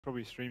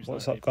Probably stream.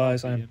 What's up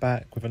guys, I am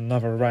back with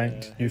another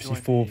ranked UFC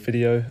 4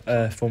 video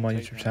for my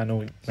YouTube channel,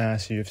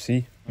 Nas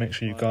UFC. Make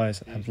sure you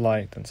guys have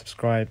liked and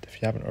subscribed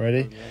if you haven't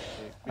already.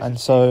 And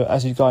so,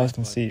 as you guys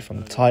can see from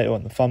the title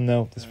and the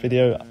thumbnail of this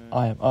video,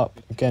 I am up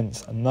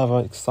against another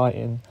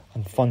exciting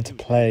and fun to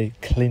play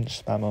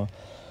clinch spammer.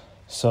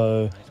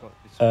 So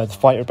the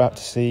fight you're about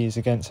to see is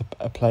against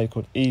a player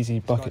called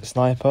Easy Bucket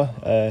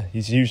Sniper.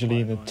 He's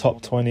usually in the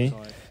top 20,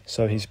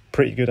 so he's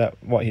pretty good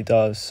at what he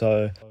does,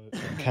 so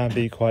it can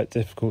be quite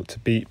difficult to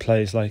beat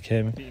players like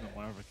him.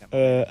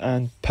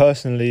 And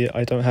personally,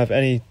 I don't have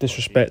any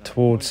disrespect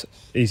towards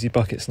Easy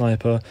Bucket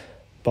Sniper,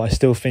 but I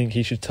still think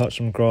he should touch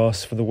some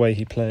grass for the way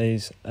he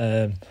plays.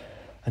 And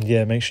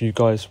yeah, make sure you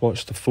guys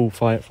watch the full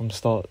fight from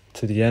start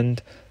to the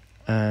end,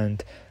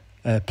 and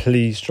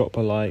please drop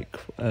a like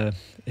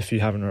if you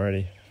haven't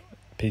already.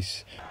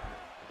 Peace.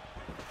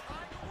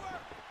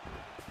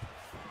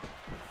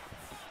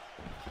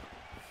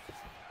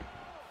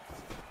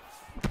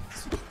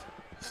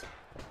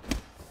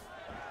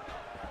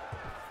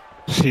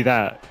 See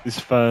that? His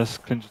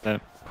first clinch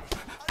attempt.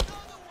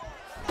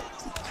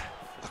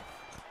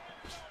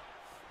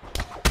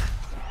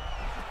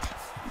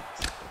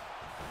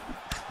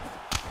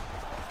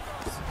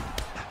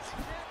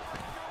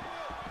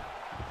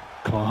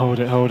 Come on, hold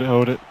it, hold it,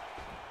 hold it.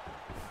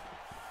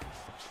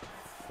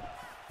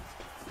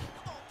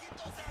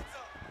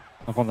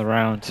 Up on the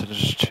round to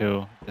just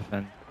chill,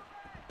 defend,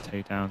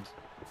 takedowns.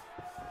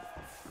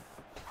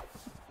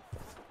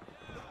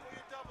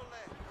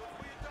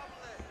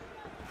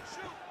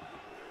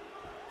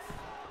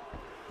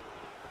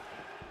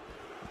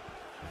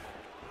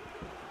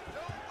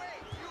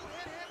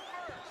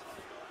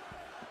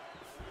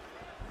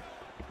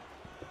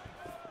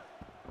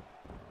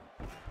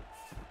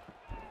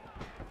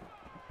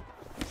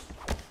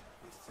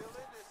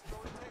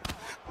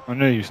 I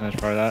knew you was going to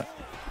try that.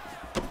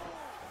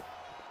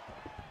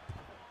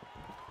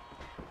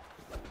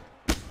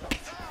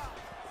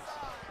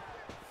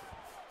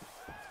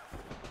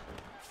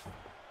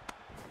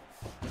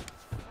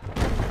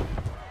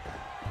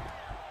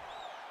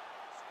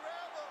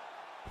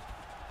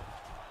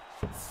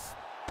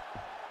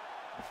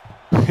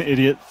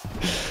 Idiot.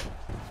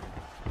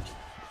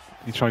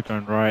 He tried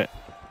going right.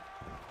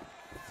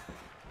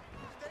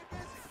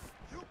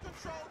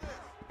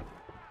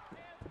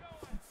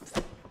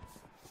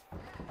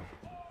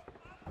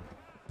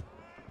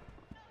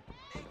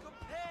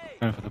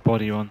 Going for the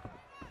body one.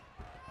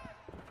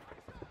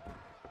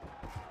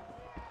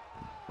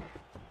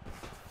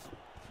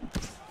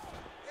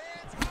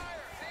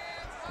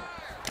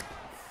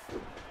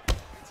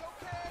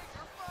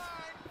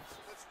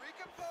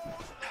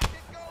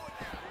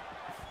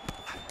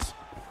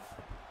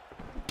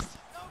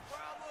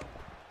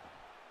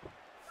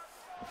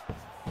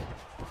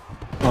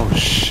 Oh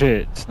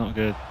shit, it's not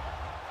good.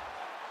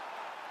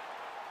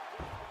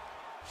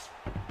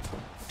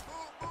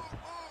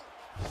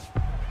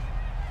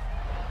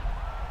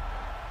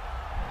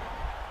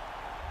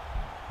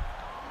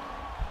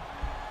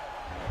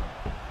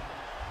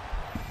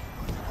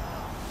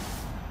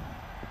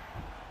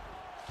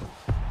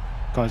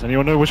 Guys,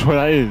 anyone know which way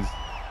that is?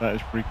 That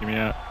is freaking me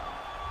out.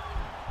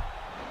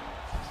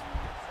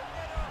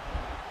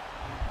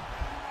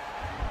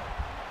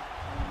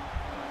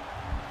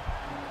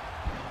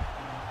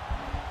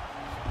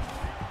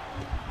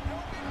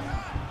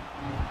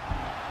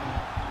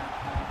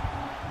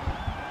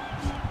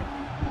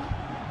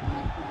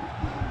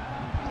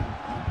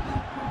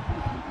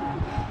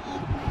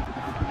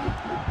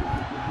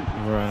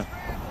 Alright.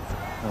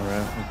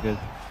 Alright, we're good.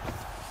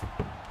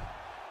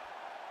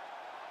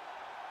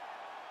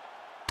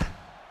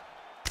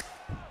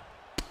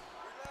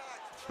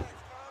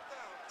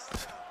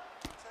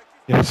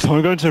 Yeah, so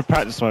I'm going to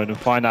practice mode and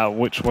find out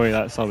which way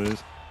that sub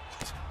is.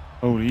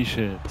 Holy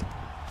shit.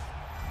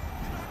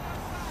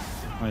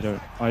 I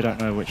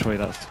don't know which way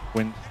that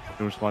wind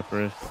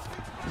swiper is.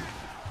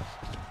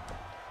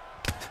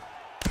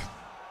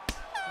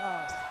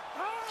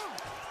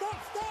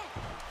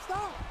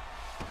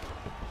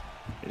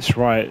 It's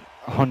right,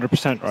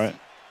 100% right.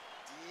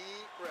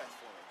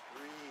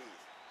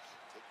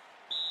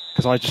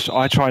 Because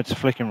I tried to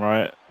flick him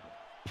right.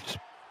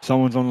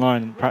 Someone's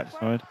online in practice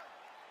mode.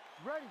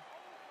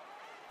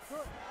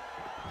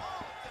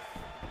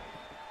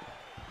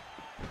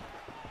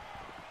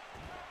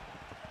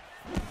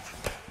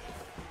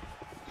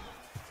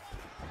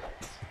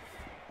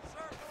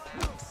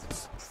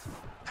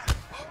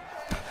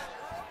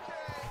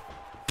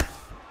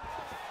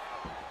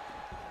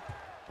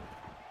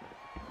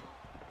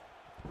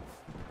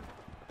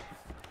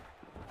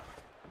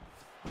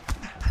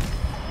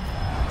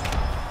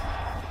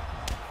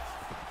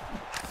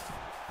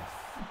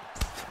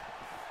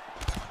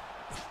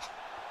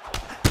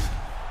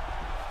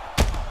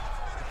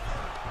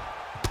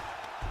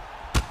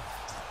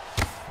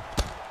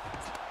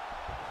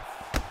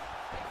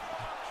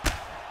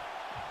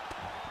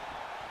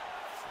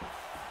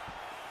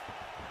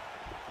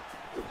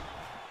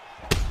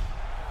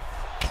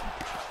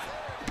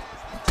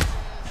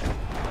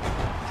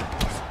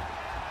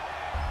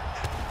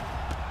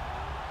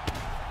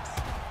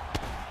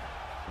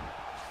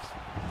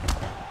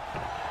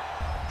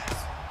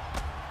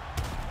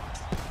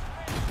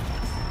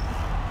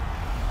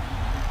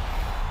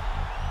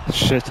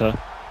 Shitter.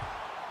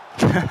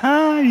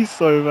 He's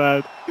so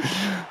mad.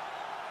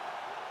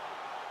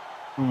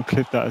 I'm gonna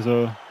clip that as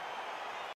well.